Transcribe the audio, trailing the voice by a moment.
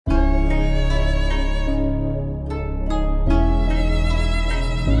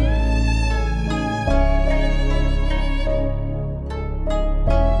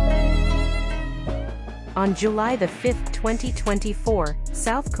On July 5, 2024,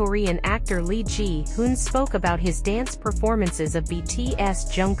 South Korean actor Lee Je-hoon spoke about his dance performances of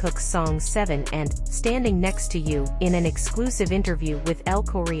BTS Jungkook's song 7 and Standing Next to You in an exclusive interview with Elle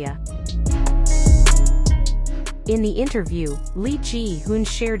Korea. In the interview, Lee Je-hoon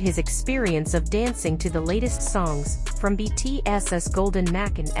shared his experience of dancing to the latest songs from BTS's Golden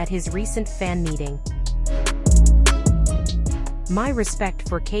Maknae at his recent fan meeting. "My respect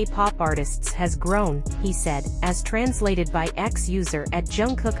for K-pop artists has grown," he said, as translated by X user at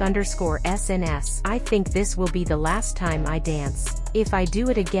Jungkook_SNS. "I think this will be the last time I dance. If I do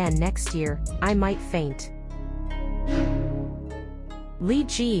it again next year, I might faint." Lee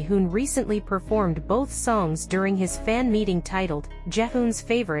Je-hoon recently performed both songs during his fan meeting titled Je-hoon's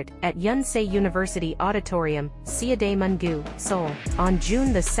Favorite at Yonsei University Auditorium, Seodaemungu, Seoul, on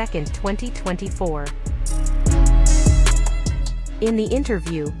June 2, 2024. In the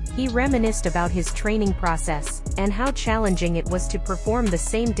interview, he reminisced about his training process and how challenging it was to perform the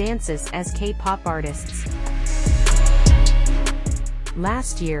same dances as K-pop artists.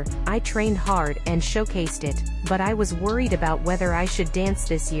 "Last year, I trained hard and showcased it, but I was worried about whether I should dance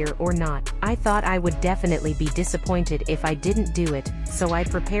this year or not. I thought I would definitely be disappointed if I didn't do it, so I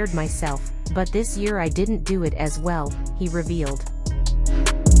prepared myself, but this year I didn't do it as well," he revealed.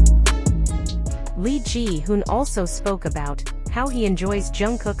 Lee Je-hoon also spoke about how he enjoys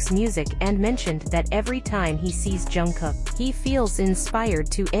Jungkook's music and mentioned that every time he sees Jungkook, he feels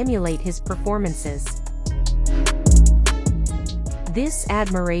inspired to emulate his performances. This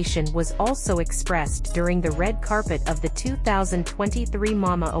admiration was also expressed during the red carpet of the 2023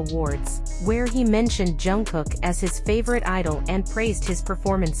 Mama Awards, where he mentioned Jungkook as his favorite idol and praised his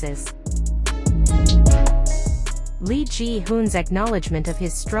performances. Lee Je-hoon's acknowledgement of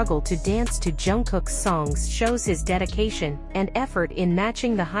his struggle to dance to Jungkook's songs shows his dedication and effort in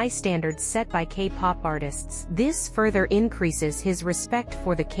matching the high standards set by K-pop artists. This further increases his respect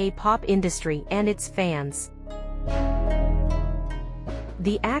for the K-pop industry and its fans.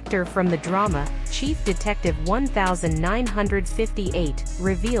 The actor from the drama, Chief Detective 1958,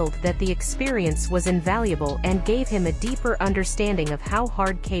 revealed that the experience was invaluable and gave him a deeper understanding of how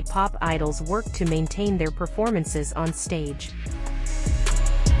hard K-pop idols work to maintain their performances on stage.